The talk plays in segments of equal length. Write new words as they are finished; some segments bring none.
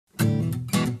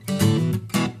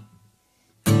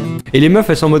Et les meufs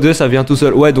elles sont en mode ça vient tout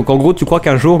seul. Ouais donc en gros tu crois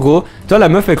qu'un jour gros, toi la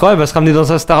meuf elle croit elle va se ramener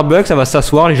dans un Starbucks, elle va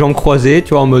s'asseoir les jambes croisées,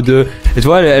 tu vois en mode et tu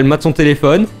vois elle mate son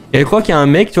téléphone et elle croit qu'il y a un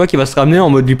mec tu vois qui va se ramener en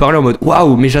mode lui parler en mode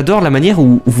waouh mais j'adore la manière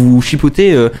où vous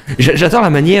chipotez, j'adore la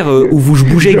manière où vous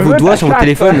bougez avec vos doigts sur votre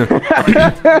téléphone.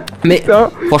 Mais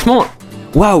franchement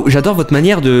waouh, j'adore votre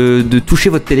manière de toucher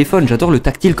votre téléphone, j'adore le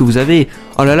tactile que vous avez.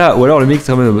 Oh là là, ou alors le mec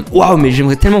serait en mode waouh, mais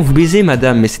j'aimerais tellement vous baiser,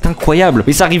 madame, mais c'est incroyable.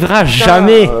 Mais ça arrivera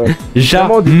jamais.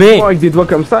 Jamais. Avec des doigts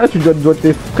comme ça, tu dois te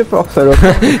doigter très fort, ça alors.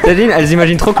 T'imagines, elles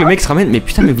imaginent trop que le mec se ramène, mais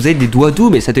putain, mais vous avez des doigts doux,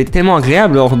 mais ça doit être tellement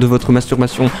agréable lors de votre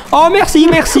masturbation. Oh merci,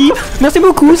 merci, merci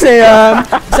beaucoup, c'est à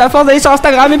force d'aller sur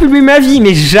Instagram et publier ma vie,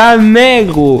 mais jamais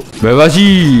gros. Bah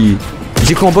vas-y,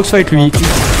 j'ai cru en box avec lui.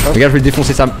 Regarde, je vais le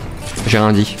défoncer ça. J'ai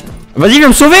rien dit. Vas-y, viens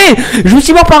me sauver! Je me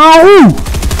suis mort par un roux!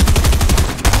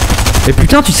 Mais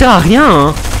putain, tu sers à rien,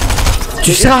 hein!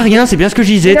 Tu sers à rien, c'est bien ce que je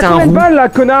disais, t'es un roux. Balle, là,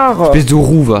 connard! Espèce de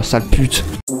roux, va, sale pute.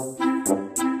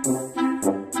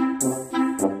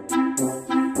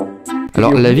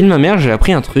 Alors, la vie de ma mère, j'ai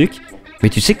appris un truc. Mais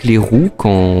tu sais que les roux,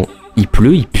 quand il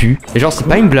pleut, ils puent. Et genre, c'est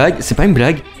pas une blague, c'est pas une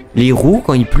blague. Les roux,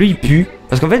 quand il pleut, ils puent.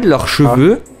 Parce qu'en fait, leurs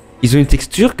cheveux, ils ont une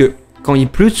texture que quand il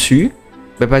pleut dessus,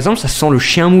 bah, par exemple, ça sent le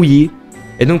chien mouillé.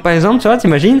 Et donc par exemple, tu vois,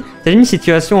 t'imagines une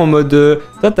situation en mode,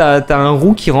 toi t'as un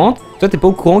roux qui rentre, toi t'es pas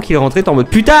au courant qu'il est rentré, t'es en mode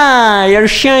putain, il y a le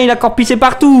chien, il a encore pissé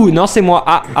partout. Non c'est moi,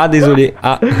 désolé,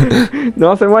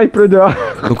 Non c'est moi, il pleut dehors.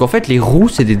 Donc en fait les roux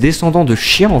c'est des descendants de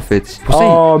chiens en fait. Pour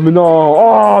ça, mais non,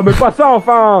 oh mais pas ça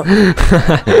enfin.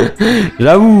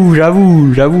 J'avoue.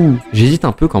 J'hésite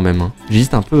un peu quand même, hein.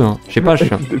 J'hésite un peu, hein. Je sais pas, je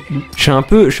suis un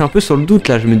peu sur le doute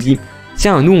là, je me dis,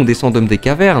 tiens nous on descend d'hommes des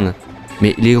cavernes.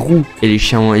 Mais les roux et les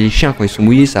chiens quand ils sont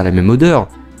mouillés, ça a la même odeur.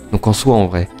 Donc en soi, en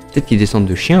vrai, peut-être qu'ils descendent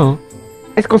de chiens, hein.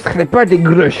 Est-ce qu'on serait pas des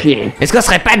gros chiens? Est-ce qu'on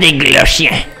serait pas des gros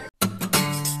chiens?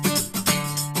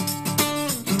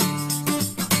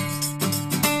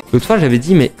 L'autre fois, j'avais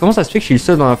dit, mais comment ça se fait que je suis le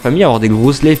seul dans la famille à avoir des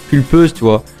grosses lèvres pulpeuses, tu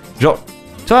vois? Genre,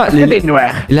 tu vois,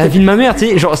 la vie de ma mère, tu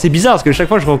sais, genre, c'est bizarre parce que chaque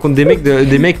fois que je rencontre des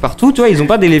mecs partout, tu vois, ils ont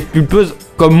pas des lèvres pulpeuses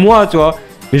comme moi, tu vois.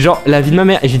 Mais genre, la vie de ma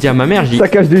mère, et j'ai dit à ma mère, j'ai dit... Ça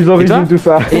cache des origines, tout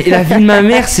ça. Et la vie de ma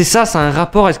mère, c'est ça, c'est un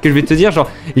rapport, est-ce que je vais te dire, genre...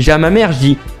 J'ai à ma mère, je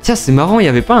dis, tiens, c'est marrant, il y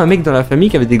avait pas un mec dans la famille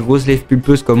qui avait des grosses lèvres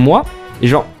pulpeuses comme moi. Et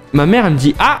genre, ma mère, elle me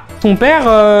dit, ah, ton père,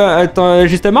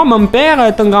 justement, mon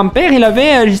père, ton grand-père, il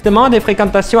avait justement des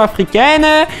fréquentations africaines.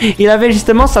 Il avait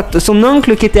justement son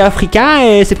oncle qui était africain,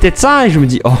 et c'est peut-être ça. Et je me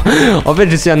dis, oh, en fait,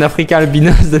 je suis un africain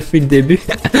albinos depuis le début.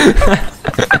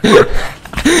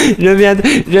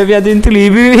 je viens d'une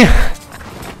tribu...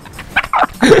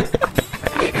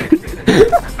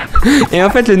 Et en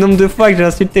fait le nombre de fois que j'ai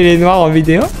insulté les noirs en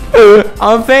vidéo,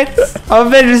 en fait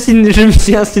je me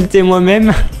suis insulté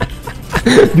moi-même.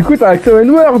 Du coup t'as accès au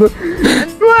N-word.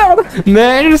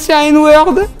 Mais je suis un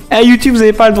N-word. Eh YouTube vous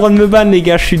avez pas le droit de me ban les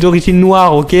gars, je suis d'origine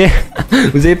noire, ok.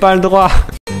 Vous avez pas le droit.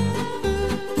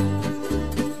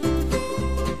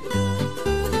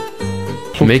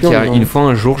 Mec, une fois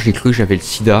un jour j'ai cru que j'avais le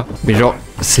sida. Mais genre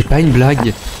c'est pas une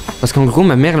blague. Parce qu'en gros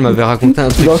ma mère elle m'avait raconté un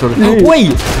truc sur le... Oh, ouais.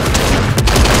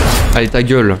 Allez ta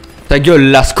gueule,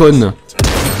 lasconne.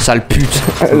 Sale pute.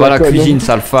 Va à la cuisine,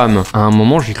 sale femme. À un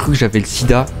moment j'ai cru que j'avais le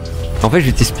sida. En fait je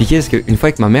vais t'expliquer parce qu'une fois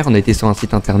avec ma mère on a été sur un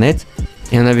site internet.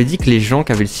 Et on avait dit que les gens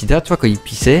qui avaient le sida, tu vois quand ils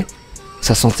pissaient,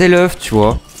 ça sentait l'œuf tu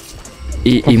vois.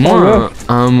 Et moi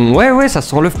ouais ça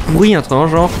sent l'œuf pourri un truc dans le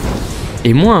genre.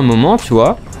 Et moi à un moment tu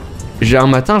vois, un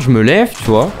matin je me lève tu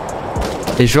vois.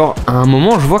 Et genre, à un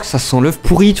moment, je vois que ça sent l'œuf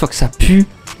pourri, tu vois, que ça pue.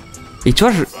 Et tu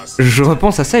vois, je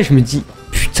repense à ça et je me dis,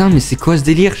 putain, mais c'est quoi ce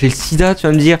délire? J'ai le sida, tu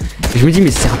vas me dire. Et je me dis, mais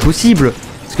c'est impossible.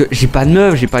 Parce que j'ai pas de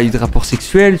meuf, j'ai pas eu de rapport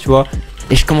sexuel, tu vois.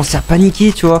 Et je commençais à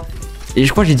paniquer, tu vois. Et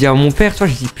je crois que j'ai dit à mon père, tu vois,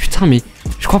 j'ai dit, putain, mais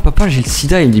je crois, papa, j'ai le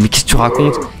sida. Il me dit, mais qu'est-ce que tu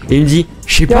racontes? Et il me dit,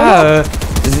 je sais pas,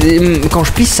 quand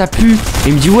je pisse, ça pue. Et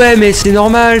il me dit, ouais, mais c'est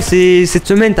normal, cette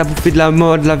semaine, t'as bouffé de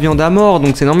la viande à mort,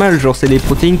 donc c'est normal, genre, c'est les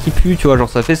protéines qui puent, tu vois, genre,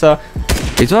 ça fait ça.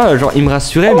 Et toi, genre, il me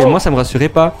rassurait, mais moi, ça me rassurait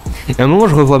pas. Et à un moment,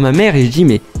 je revois ma mère et je dis,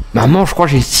 mais maman, je crois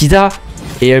que j'ai le sida.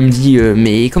 Et elle me dit,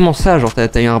 mais comment ça? Genre,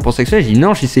 t'as eu un rapport sexuel? Je dis,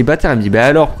 non, je suis célibataire. Elle me dit, bah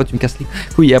alors, pourquoi tu me casses les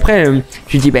couilles? Et après,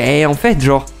 je lui dis, bah en fait,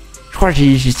 genre, je crois que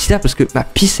j'ai le sida parce que ma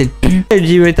pisse, elle pue. Elle me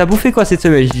dit, mais t'as bouffé quoi cette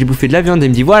semaine? J'ai bouffé de la viande. Elle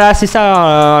me dit, voilà, c'est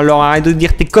ça, alors arrête de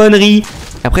dire tes conneries.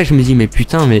 Et après, je me dis, mais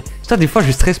putain, mais ça, des fois,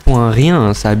 je stresse pour un rien.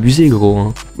 Hein. C'est abusé, gros.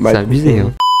 Hein. C'est abusé.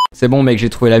 Hein. C'est bon, mec, j'ai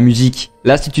trouvé la musique.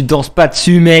 Là, si tu danses pas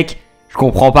dessus, mec. Je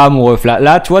comprends pas mon ref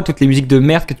là, tu vois toutes les musiques de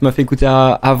merde que tu m'as fait écouter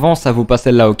avant, ça vaut pas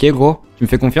celle-là, ok gros? Tu me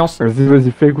fais confiance?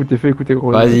 Vas-y, fais écouter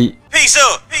gros. Vas-y.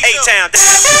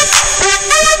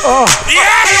 Oh.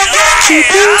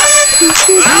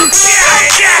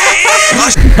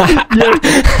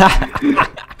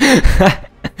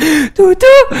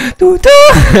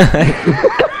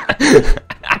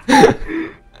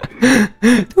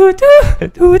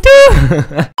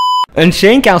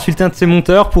 Unchained qui a insulté un de ses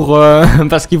monteurs pour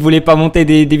parce qu'il voulait pas monter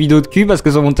des vidéos de cul parce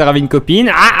que son monteur avait une copine.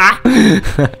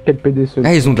 Quel PD ce.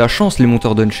 Ah, ils ont de la chance les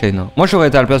monteurs d'Unchained. Moi j'aurais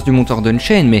été à la place du monteur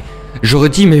d'Unchained, mais j'aurais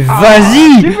dit mais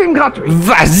vas-y,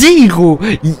 vas-y gros,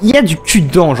 il y a du cul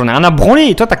dedans, j'en ai rien à branler.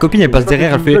 Et toi ta copine elle passe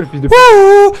derrière, elle fait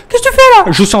oh, qu'est-ce que tu fais là?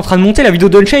 Je suis en train de monter la vidéo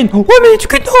d'Unchained. Ouais mais du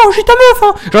cul dedans, j'ai ta meuf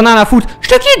hein. J'en ai rien à foutre, je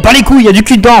te quitte, pas les couilles, il y a du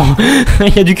cul dedans.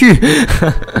 Il y a du cul.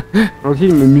 Vas-y,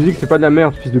 mais musique c'est pas de la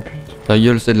merde, fils de pute. Ta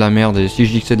gueule c'est de la merde, et si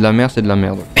je dis que c'est de la merde, c'est de la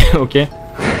merde. Ok.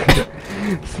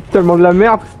 C'est tellement de la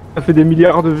merde, ça fait des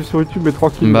milliards de vues sur YouTube, mais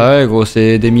tranquille. Bah ouais gros,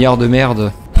 c'est des milliards de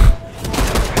merde.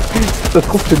 Ça se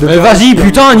trouve c'est de Mais vas-y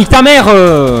putain, nique ta mère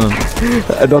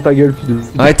Dans ta gueule, fils de...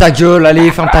 Ouais ta gueule,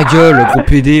 allez ferme ta gueule, gros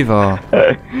PD, va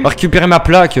récupérer ma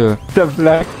plaque. Ta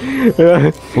plaque.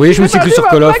 Oui je me suis cru sur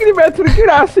Call of. Ma plaque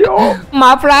d'immatriculation.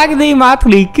 Ma plaque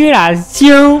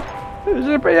d'immatriculation.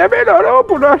 J'ai payé mes lolos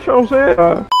pour la changer.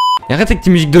 Et arrête avec tes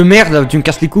musiques de merde là, tu me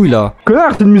casses les couilles là.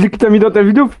 Connard, c'est une musique que t'as mis dans ta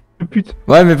vidéo, pute.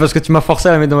 Ouais mais parce que tu m'as forcé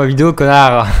à la mettre dans ma vidéo,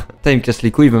 connard. Putain il me casse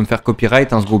les couilles, il va me faire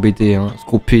copyright, hein, ce gros BT, hein, ce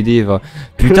gros PD va.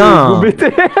 Putain. Gros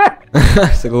BT.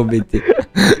 Ce gros BT.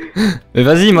 Mais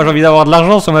vas-y, moi j'ai envie d'avoir de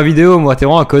l'argent sur ma vidéo, moi t'es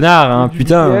vraiment un connard, hein,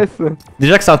 putain.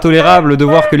 Déjà que c'est intolérable de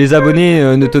voir que les abonnés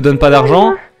ne te donnent pas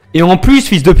d'argent. Et en plus,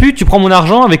 fils de pute, tu prends mon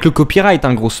argent avec le copyright,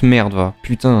 hein, grosse merde va.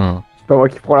 Putain. C'est pas moi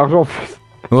qui prends l'argent en plus.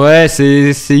 Ouais,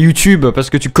 c'est YouTube, parce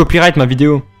que tu copyright ma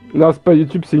vidéo. Non, c'est pas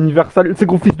YouTube, c'est Universal, c'est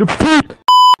gros fils de pute.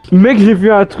 Mec, j'ai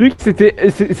vu un truc, c'était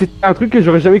un truc que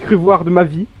j'aurais jamais cru voir de ma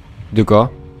vie. De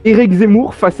quoi? Eric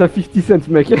Zemmour face à 50 Cent,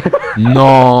 mec.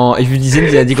 Non, et 50 Cent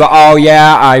il a dit quoi? Oh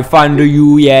yeah, I found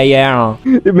you, yeah yeah.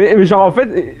 Mais genre en fait,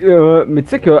 mais tu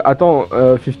sais que, attends,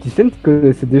 50 Cent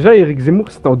connaissait déjà Eric Zemmour,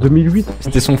 c'était en 2008.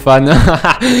 C'était son fan.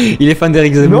 Il est fan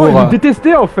d'Eric Zemmour. Non, il le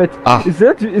détestait en fait. Ah. Et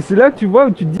c'est là que tu vois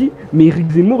où tu te dis, mais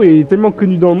Eric Zemmour il est tellement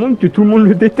connu dans le monde que tout le monde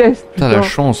le déteste. T'as la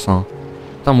chance, hein.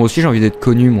 Putain, moi aussi j'ai envie d'être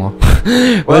connu, moi.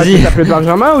 Vas-y. Tu t'appelles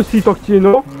Benjamin aussi, tant que tu es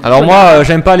non. Alors moi,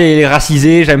 j'aime pas les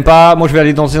racisés, j'aime pas. Moi je vais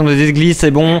aller danser dans les églises,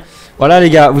 c'est bon. Voilà les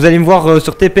gars, vous allez me voir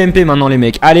sur TPMP maintenant les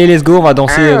mecs. Allez, let's go, on va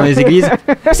danser dans les églises.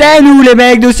 C'est nous les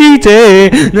mecs de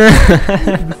cité.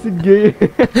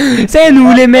 C'est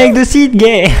nous les mecs de site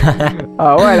gay.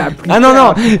 Ah ouais, la ah non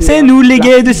non, c'est nous les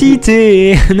gays de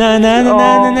cité.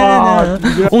 Nanana.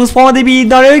 On se prend des bites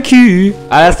dans le cul.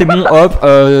 Ah là c'est bon, hop,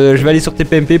 je vais aller sur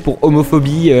TPMP pour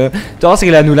homophobie. Tu vois c'est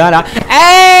que là nous là.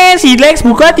 Eh Sidlex,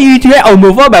 pourquoi tu es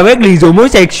homophobe avec les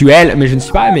homosexuels? Mais je ne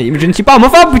suis pas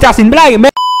homophobe, putain, c'est une blague. Mais...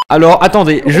 Alors,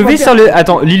 attendez, je vais sur le...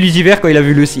 Attends, l'illusiver quand il a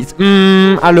vu le site.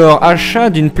 Alors, achat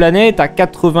d'une planète à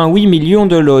 88 millions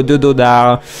de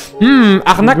dollars.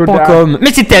 Arnaque.com. Mais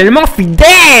c'est tellement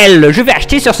fidèle. Je vais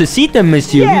acheter sur ce site,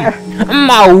 monsieur. Yeah.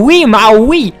 Ma oui.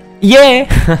 Yeah.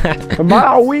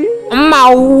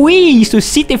 Ma oui, ce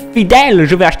site est fidèle.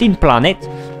 Je vais acheter une planète.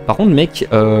 Par contre, mec,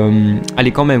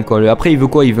 allez quand même quoi. Après, il veut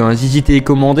quoi? Il veut un zizi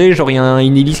télécommandé. Genre, il y a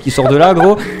une hélice qui sort de là,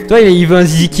 gros. Toi, il veut un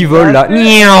zizi qui vole là.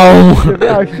 Je vais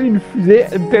acheter une fusée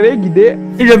téléguidée.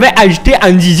 Je vais acheter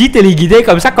un zizi téléguidé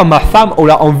comme ça, quand ma femme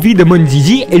aura envie de mon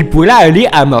zizi, elle pourra aller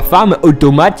à ma femme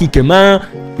automatiquement.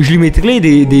 Je lui mettrai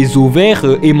des ovaires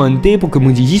aimantés pour que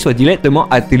mon zizi soit directement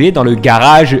attelé dans le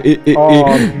garage. Oh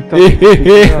putain.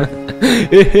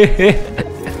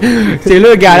 C'est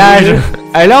le garage.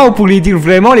 Et là, on pourrait dire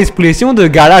vraiment l'expression de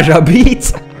garage à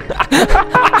bite.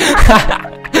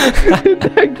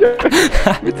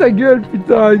 Mais ta gueule,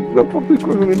 putain, n'importe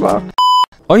quoi, j'en ai marre.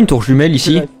 Oh, une tour jumelle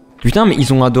ici. Putain, mais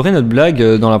ils ont adoré notre blague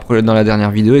dans la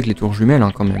dernière vidéo avec les tours jumelles,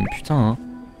 hein, quand même. Putain. Hein.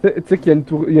 Tu sais qu'il y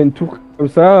a une tour comme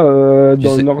ça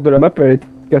dans le nord de la map, elle est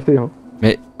cassée. Hein.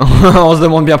 Mais on se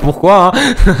demande bien pourquoi.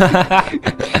 Hein.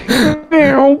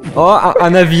 Oh,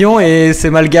 un avion et c'est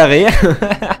mal garé.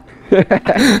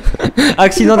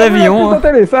 Accident d'avion.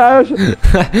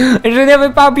 Je n'avais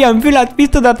pas bien vu la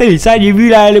piste d'atterrissage. J'ai vu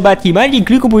le bâtiment, j'ai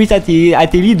cru qu'on pouvait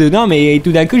atterrir dedans, mais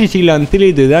tout d'un coup j'ai essayé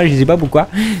d'entrer dedans, je sais pas pourquoi.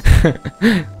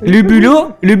 Le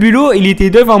bulot, il était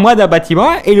devant moi d'un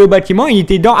bâtiment et le bâtiment il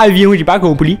était dans l'avion, j'ai pas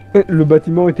compris. Le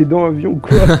bâtiment était dans l'avion ou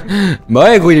quoi? Bah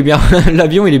ouais gros, il est bien.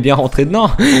 L'avion il est bien rentré dedans.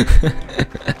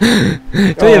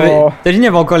 Toi, t'imagines, il y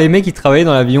avait encore les mecs qui travaillaient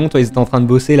dans l'avion, toi ils étaient en train de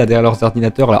bosser là derrière leurs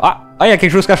ordinateurs là. Ah, il y a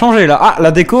quelque chose qui a changé là. Ah, la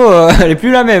déco, elle est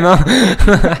plus la même. Hein.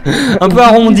 Un peu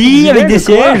arrondi avec des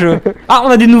sièges. Ah,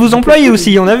 on a des nouveaux employés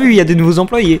aussi. On a vu, il y a des nouveaux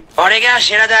employés. Bon les gars,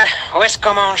 j'ai la dalle. Où est-ce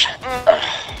qu'on mange?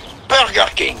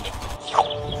 Burger King.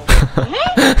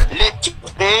 Les petites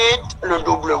frites, le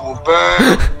double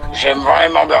Whopper. J'aime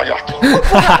vraiment Burger King.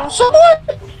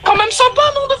 Quand même sympa,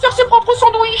 non, de faire ses propres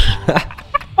sandwichs.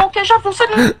 Ok, j'avoue,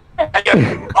 c'est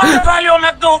Moi, je vais aller au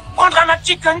McDo, prendre un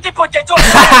McChicken, des potatoes,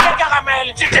 des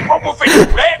caramels. Si c'est pour bouffer du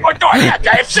poulet, autant aller à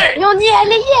KFC. Mais on y est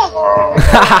allé hier.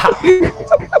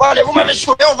 Bon, allez, vous m'avez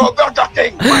saoulé, on va au Burger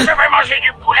King. Moi, je vais manger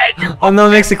du poulet, du Oh non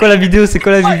mec, c'est quoi la vidéo? C'est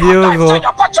quoi la vidéo gros? Il n'y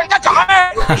a pas de soldat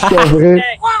caramel. C'est vrai.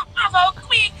 Quoi? On va au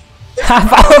Quick. Ah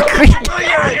pas au quick.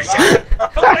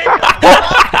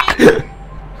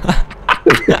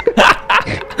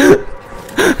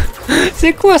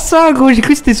 C'est quoi ça gros? J'ai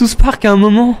cru que c'était sous Spark à un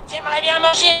moment. J'aimerais bien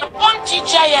manger un bon petit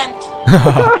giant.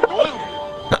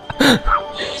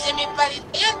 Vous aimez pas les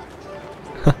giants?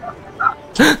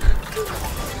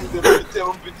 T'es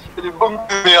un petit éléphant de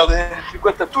merde. C'est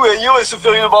quoi, t'as tout à et se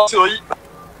faire une brasserie.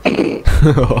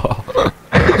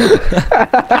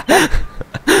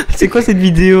 C'est quoi cette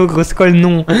vidéo gros? C'est quoi le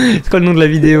nom? C'est quoi le nom de la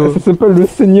vidéo? Ça s'appelle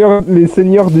les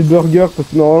seigneurs des burgers, parce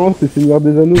que normalement c'est Seigneur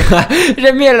des Anneaux.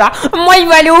 J'aime bien là. Moi il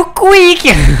va aller au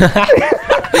quick.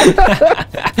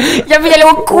 J'aime bien aller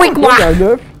au quick moi.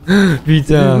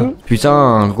 Putain,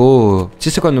 putain, gros. Tu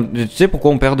sais c'est quoi? Tu sais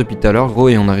pourquoi on perd depuis tout à l'heure, gros,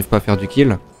 et on n'arrive pas à faire du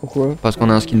kill? Pourquoi? Parce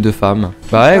qu'on a un skin de femme.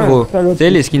 Bah ouais, gros. Tu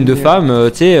sais, les skins de femmes,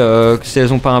 tu sais, si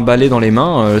elles ont pas un balai dans les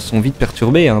mains, elles sont vite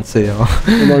perturbées, hein, tu sais.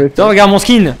 Tiens, regarde mon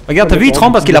skin. Regarde, t'as vu, il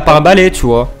tremble parce qu'il a pas un balai, tu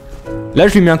vois. Là,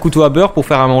 je lui mets un couteau à beurre pour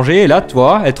faire à manger, et là, tu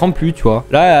vois, elle tremble plus, tu vois.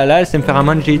 Là, elle sait me faire à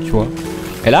manger, tu vois.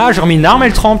 Et là, j'ai remis une arme,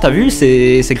 elle tremble, t'as vu,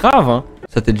 c'est grave, hein.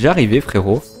 Ça t'est déjà arrivé,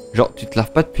 frérot? Genre, tu te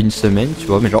laves pas depuis une semaine, tu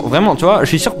vois, mais genre, vraiment, tu vois, je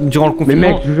suis sûr que durant le confinement...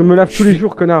 Mais mec, je me lave tous les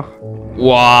jours, connard.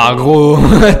 Wouah, gros.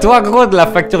 Toi, gros, de la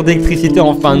facture d'électricité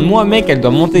en fin de mois, mec, elle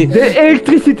doit monter.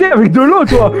 D'électricité avec de l'eau,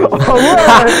 toi. Oh ouais.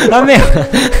 Ah merde.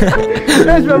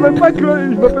 Là, je m'appelle pas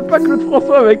Claude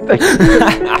François avec ta...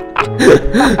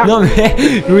 Non mais,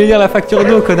 je voulais dire la facture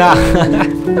d'eau, connard.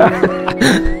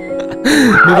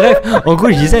 Mais bref, en gros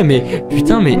je disais mais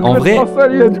putain mais en vrai François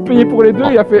lui a dû payer pour les deux,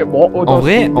 il a fait bon en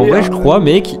vrai je crois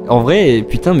mec, en vrai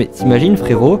putain mais t'imagines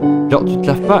frérot, genre tu te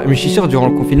laves pas, mais je suis sûr durant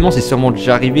le confinement c'est sûrement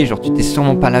déjà arrivé, genre tu t'es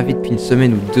sûrement pas lavé depuis une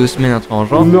semaine ou 2 semaines un truc en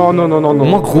genre. Non.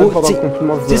 Moi gros, tu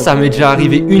sais ça m'est déjà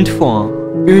arrivé une fois hein.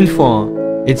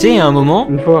 Et tu sais il y a un moment,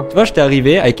 tu vois j'étais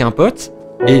arrivé avec un pote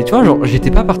et tu vois genre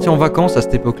j'étais pas parti en vacances à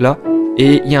cette époque là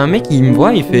et il y a un mec qui me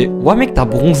voit il fait ouais mec t'as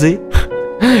bronzé.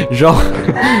 Genre,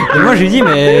 et moi je lui dis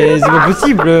mais c'est pas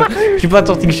possible, je suis pas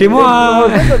sorti que chez moi. Hein.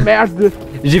 Merde.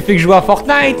 J'ai fait que jouer à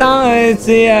Fortnite, hein, tu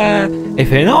sais. Elle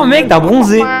fait non mec t'as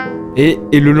bronzé. Et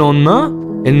le lendemain,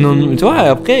 tu vois,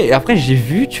 après j'ai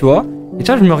vu, tu vois. Et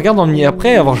tu vois je me regarde dans le miroir,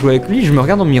 après avoir joué avec lui, je me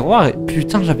regarde dans le miroir et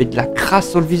putain j'avais de la crasse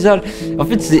sur le visage. En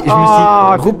fait je me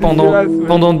suis gros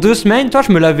pendant 2 semaines, toi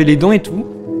je me lavais les dents et tout.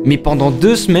 Mais pendant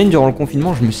 2 semaines durant le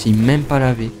confinement je me suis même pas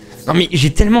lavé. Non mais j'ai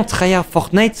tellement tryhard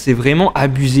Fortnite, c'est vraiment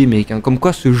abusé mec, hein. Comme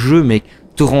quoi ce jeu mec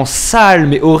te rend sale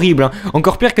mais horrible, hein.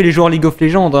 Encore pire que les joueurs League of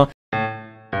Legends, hein.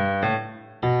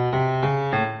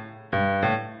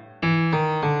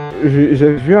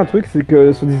 J'ai vu un truc, c'est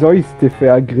que soi-disant il s'était fait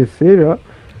agresser là.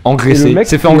 Engraisser, il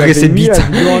s'est fait engraisser de bites.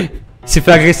 Il s'est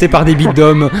fait agresser par des bites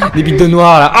d'hommes, des bites de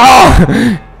noirs là. Oh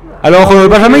alors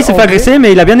Benjamin il s'est fait agresser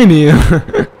mais il a bien aimé.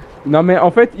 Non mais en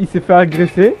fait il s'est fait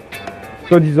agresser,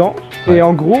 soi-disant. Et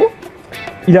en gros,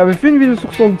 il avait fait une vidéo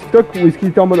sur son TikTok où est-ce qu'il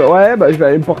était en mode ouais bah je vais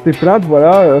aller me porter plainte,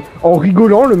 voilà, en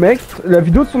rigolant le mec, la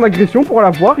vidéo de son agression pour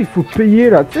la voir il faut payer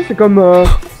là, tu sais c'est comme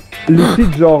les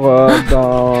sites genre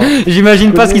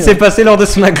J'imagine pas ce qui s'est passé lors de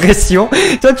son agression.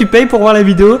 Toi tu payes pour voir la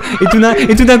vidéo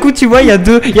et tout d'un coup tu vois il y a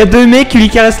deux mecs qui lui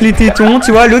caressent les tétons,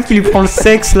 tu vois l'autre qui lui prend le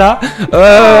sexe là.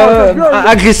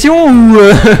 Agression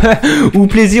ou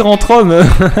plaisir entre hommes.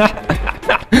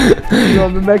 Non,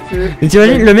 mais mec, et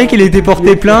t'imagines le mec il a été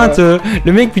porté plainte,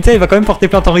 le mec putain il va quand même porter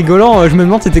plainte en rigolant, je me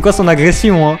demande c'était quoi son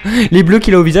agression hein. Les bleus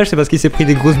qu'il a au visage c'est parce qu'il s'est pris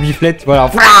des grosses biflettes, voilà.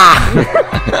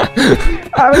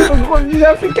 Ah mais son gros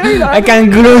visage africain là. Avec un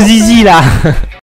gros zizi là.